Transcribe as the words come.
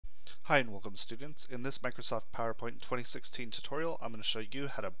Hi and welcome students. In this Microsoft PowerPoint 2016 tutorial, I'm going to show you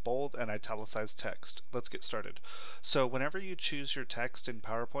how to bold and italicize text. Let's get started. So whenever you choose your text in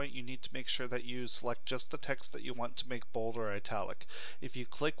PowerPoint, you need to make sure that you select just the text that you want to make bold or italic. If you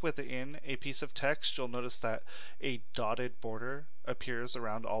click within a piece of text, you'll notice that a dotted border appears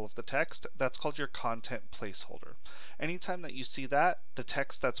around all of the text. That's called your content placeholder. Anytime that you see that, the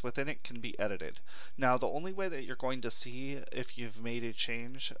text that's within it can be edited. Now the only way that you're going to see if you've made a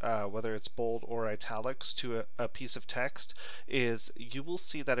change, whether it's bold or italics to a piece of text, is you will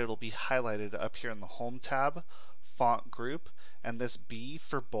see that it'll be highlighted up here in the Home tab, Font Group, and this B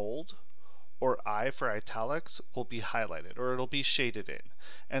for bold or I for italics will be highlighted, or it'll be shaded in.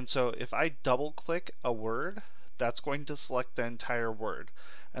 And so if I double click a word, that's going to select the entire word.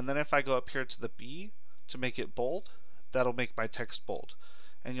 And then if I go up here to the B to make it bold, that'll make my text bold.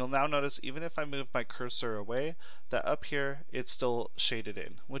 And you'll now notice even if I move my cursor away, that up here it's still shaded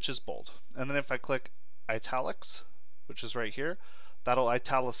in, which is bold. And then if I click italics, which is right here, that'll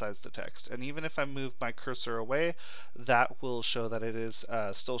italicize the text. And even if I move my cursor away, that will show that it is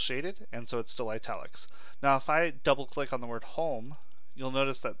still shaded, and so it's still italics. Now if I double click on the word home, you'll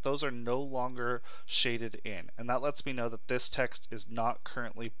notice that those are no longer shaded in, and that lets me know that this text is not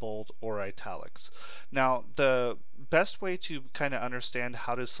currently bold or italics. Now the best way to kind of understand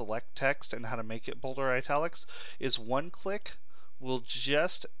how to select text and how to make it bold or italics is one click will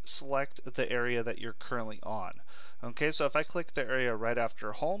just select the area that you're currently on. Okay, so if I click the area right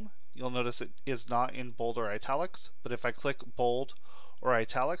after home, you'll notice it is not in bold or italics, but if I click bold or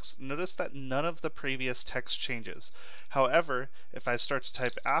italics, notice that none of the previous text changes. However, if I start to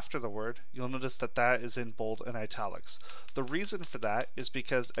type after the word, you'll notice that that is in bold and italics. The reason for that is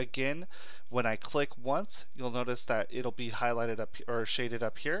because, again, when I click once, you'll notice that it'll be highlighted up or shaded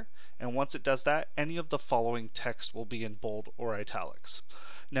up here, and once it does that, any of the following text will be in bold or italics.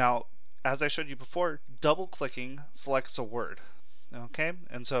 Now, as I showed you before, double clicking selects a word. Okay,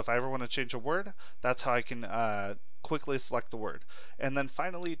 and so if I ever want to change a word, that's how I can quickly select the word. And then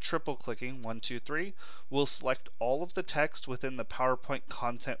finally, triple clicking, 1, 2, 3, will select all of the text within the PowerPoint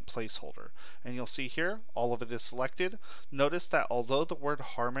content placeholder. And you'll see here, all of it is selected. Notice that although the word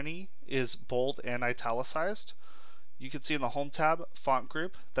harmony is bold and italicized, you can see in the Home tab, Font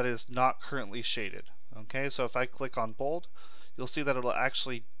Group, that it is not currently shaded. Okay, so if I click on bold, you'll see that it'll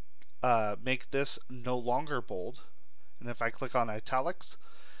actually make this no longer bold. And if I click on italics,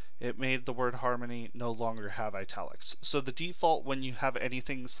 it made the word harmony no longer have italics. So the default when you have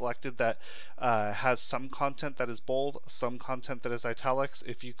anything selected that has some content that is bold, some content that is italics,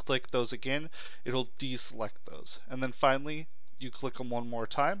 if you click those again, it'll deselect those. And then finally, you click them one more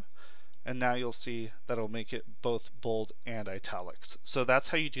time, and now you'll see that it'll make it both bold and italics. So that's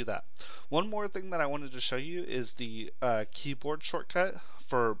how you do that. One more thing that I wanted to show you is the keyboard shortcut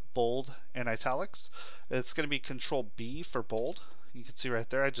for bold and italics. It's going to be Control B for bold. You can see right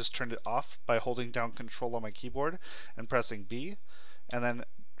there I just turned it off by holding down Control on my keyboard and pressing B, and then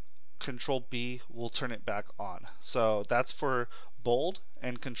Control B will turn it back on. So that's for bold,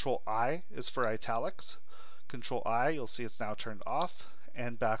 and Control I is for italics. Control I, you'll see it's now turned off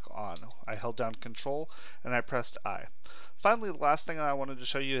and back on. I held down Control and I pressed I. Finally, the last thing I wanted to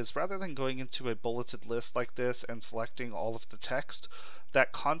show you is rather than going into a bulleted list like this and selecting all of the text,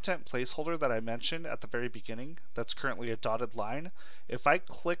 that content placeholder that I mentioned at the very beginning, that's currently a dotted line, if I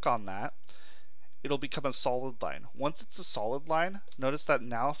click on that, it'll become a solid line. Once it's a solid line, notice that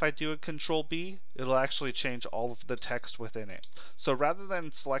now if I do a Control B, it'll actually change all of the text within it. So rather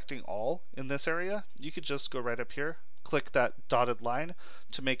than selecting all in this area, you could just go right up here, click that dotted line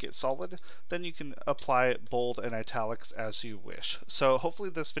to make it solid, then you can apply bold and italics as you wish. So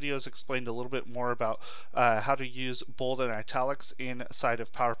hopefully this video has explained a little bit more about how to use bold and italics inside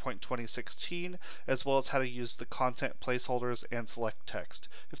of PowerPoint 2016, as well as how to use the content placeholders and select text.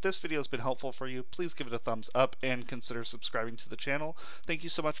 If this video has been helpful for you, please give it a thumbs up and consider subscribing to the channel. Thank you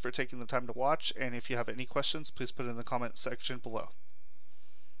so much for taking the time to watch, and if you have any questions, please put it in the comment section below.